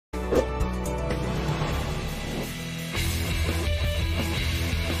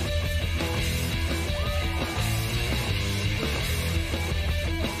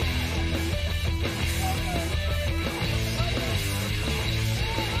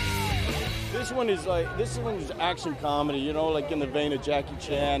This one is action comedy, you know, like in the vein of Jackie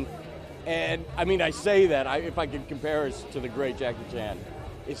Chan. And I mean, I say that if I could compare us to the great Jackie Chan.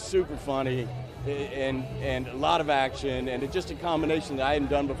 It's super funny and a lot of action, and it's just a combination that I hadn't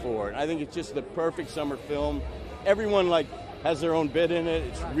done before. And I think it's just the perfect summer film. Everyone like has their own bit in it.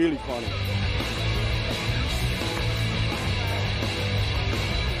 It's really funny.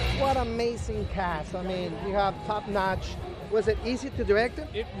 What amazing cast. I mean, you have top notch. Was it easy to direct it?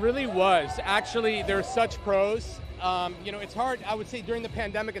 It really was. Actually, they're such pros. You know, it's hard, I would say during the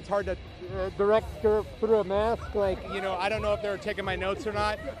pandemic, it's hard to Direct through a mask, like... You know, I don't know if they were taking my notes or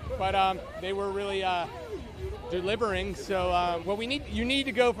not, but they were really delivering. So, well, you need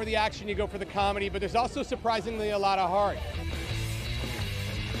to go for the action, you go for the comedy, but there's also surprisingly a lot of heart.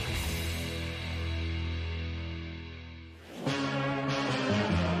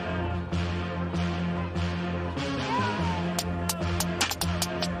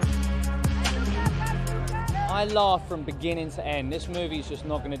 I laughed from beginning to end. This movie is just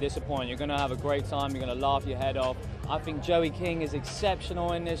not going to disappoint. You're going to have a great time. You're going to laugh your head off. I think Joey King is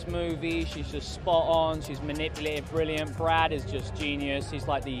exceptional in this movie. She's just spot on. She's manipulative, brilliant. Brad is just genius. He's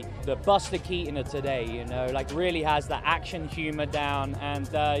like the Buster Keaton of today, you know, like really has the action humor down. And,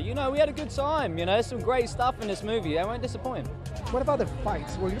 you know, we had a good time. You know, there's some great stuff in this movie. They won't disappoint. What about the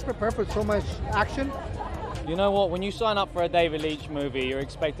fights? Were you prepared for so much action? You know what? When you sign up for a David Leitch movie, you're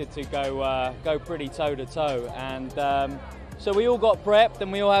expected to go pretty toe to toe, and so we all got prepped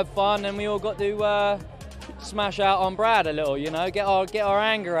and we all had fun and we all got to smash out on Brad a little, you know, get our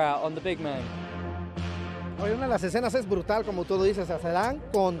anger out on the big man. Hoy una de las escenas es brutal, como tú lo dices, se dan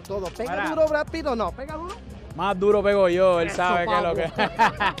con todo. ¿Pega duro Brad Pitt o no? ¿Pega duro? Más duro pego yo, él sabe qué es lo que...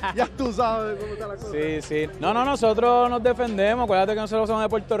 Ya tú sabes cómo está la cosa. Sí, sí. No, nosotros nos defendemos. Acuérdate que nosotros somos de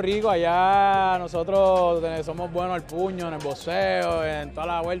Puerto Rico. Allá nosotros somos buenos al puño, en el boxeo, en toda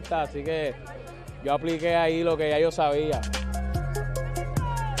la vuelta. Así que yo apliqué ahí lo que ya yo sabía.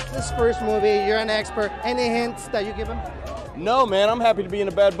 This first movie, you're an expert. Any hints that you give him? No, man, I'm happy to be in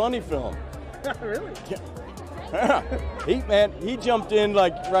a Bad Bunny film. Really? He jumped in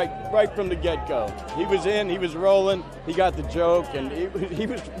like right from the get-go. He was in, he was rolling, he got the joke, and he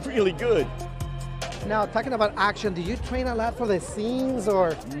was really good. Now, talking about action, do you train a lot for the scenes,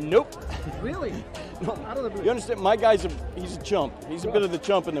 or? Nope. Really? No. You understand, my guy's he's a chump. He's a bit of the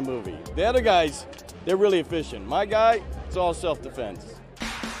chump in the movie. The other guys, they're really efficient. My guy, it's all self-defense.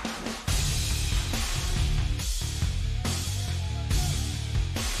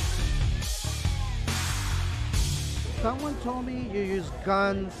 Someone told me you use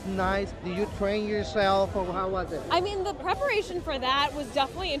guns, knives. Do you train yourself, or how was it? I mean, the preparation for that was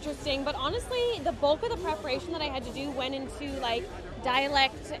definitely interesting, but honestly, the bulk of the preparation that I had to do went into like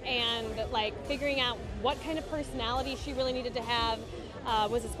dialect and like figuring out what kind of personality she really needed to have.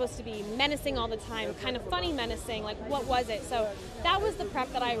 Was it supposed to be menacing all the time, kind of funny menacing, like what was it? So that was the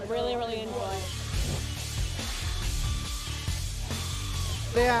prep that I really, really enjoyed.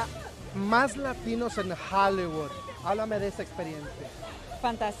 There are más Latinos in Hollywood. Háblame de esa experiencia.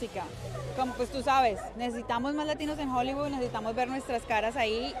 Fantástica. Como pues tú sabes, necesitamos más latinos en Hollywood, necesitamos ver nuestras caras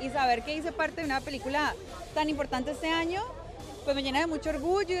ahí y saber que hice parte de una película tan importante este año, pues me llena de mucho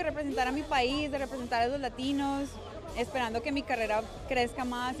orgullo de representar a mi país, de representar a los latinos, esperando que mi carrera crezca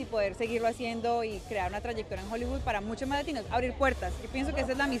más y poder seguirlo haciendo y crear una trayectoria en Hollywood para muchos más latinos, abrir puertas. Yo pienso que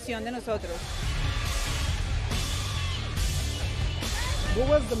esa es la misión de nosotros. What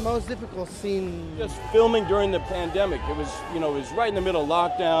was the most difficult scene? Just filming during the pandemic. It was, you know, it was right in the middle of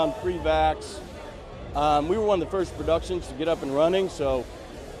lockdown, pre-vax. We were one of the first productions to get up and running, so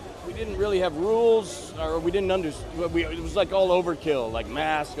we didn't really have rules, or we didn't understand. It was like all overkill, like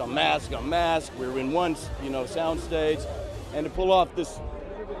mask on mask on mask. We were in one, you know, soundstage, and to pull off this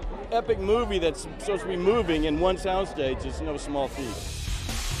epic movie that's supposed to be moving in one soundstage is no small feat.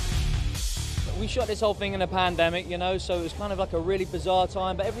 We shot this whole thing in a pandemic, you know, so it was kind of like a really bizarre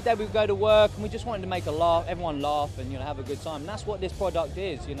time, but every day we would go to work and we just wanted to make everyone laugh and, you know, have a good time. And that's what this product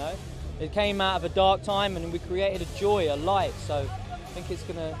is, you know. It came out of a dark time and we created a joy, a light, so I think it's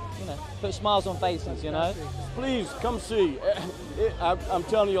gonna, you know, put smiles on faces, you know. Please, come see. I'm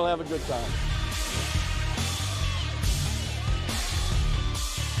telling you, you'll have a good time.